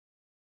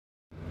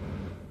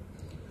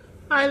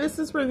Hi, this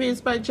is Reviews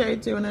by Jay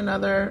doing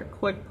another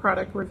quick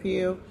product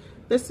review.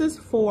 This is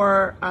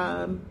for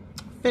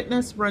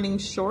fitness running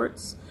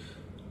shorts.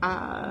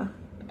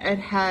 It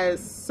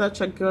has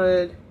such a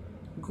good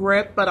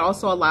grip, but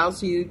also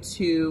allows you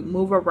to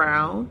move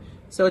around.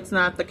 So it's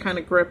not the kind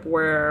of grip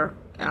where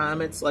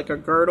it's like a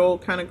girdle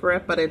kind of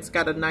grip, but it's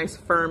got a nice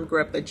firm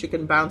grip that you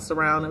can bounce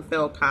around and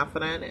feel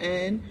confident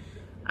in.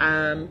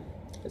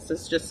 This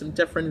is just some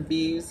different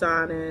views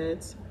on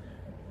it.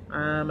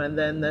 And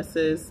then this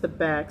is the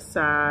back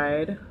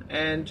side,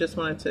 and just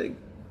wanted to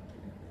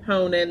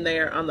hone in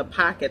there on the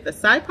pocket. The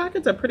side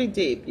pockets are pretty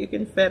deep. You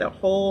can fit a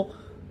whole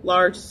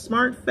large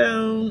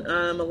smartphone,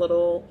 a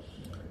little,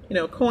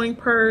 coin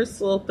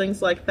purse, little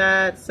things like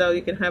that. So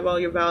you can have all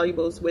your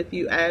valuables with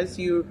you as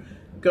you're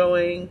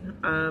going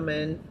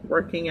and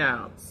working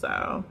out.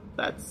 So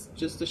that's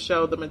just to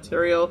show the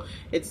material.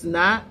 It's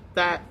not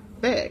that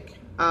thick.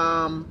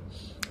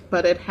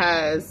 But it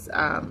has,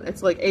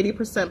 it's like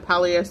 80%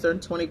 polyester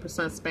and 20%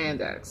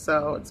 spandex.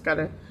 So it's got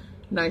a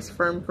nice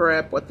firm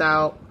grip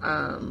without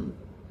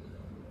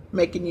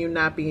making you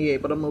not be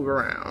able to move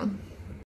around.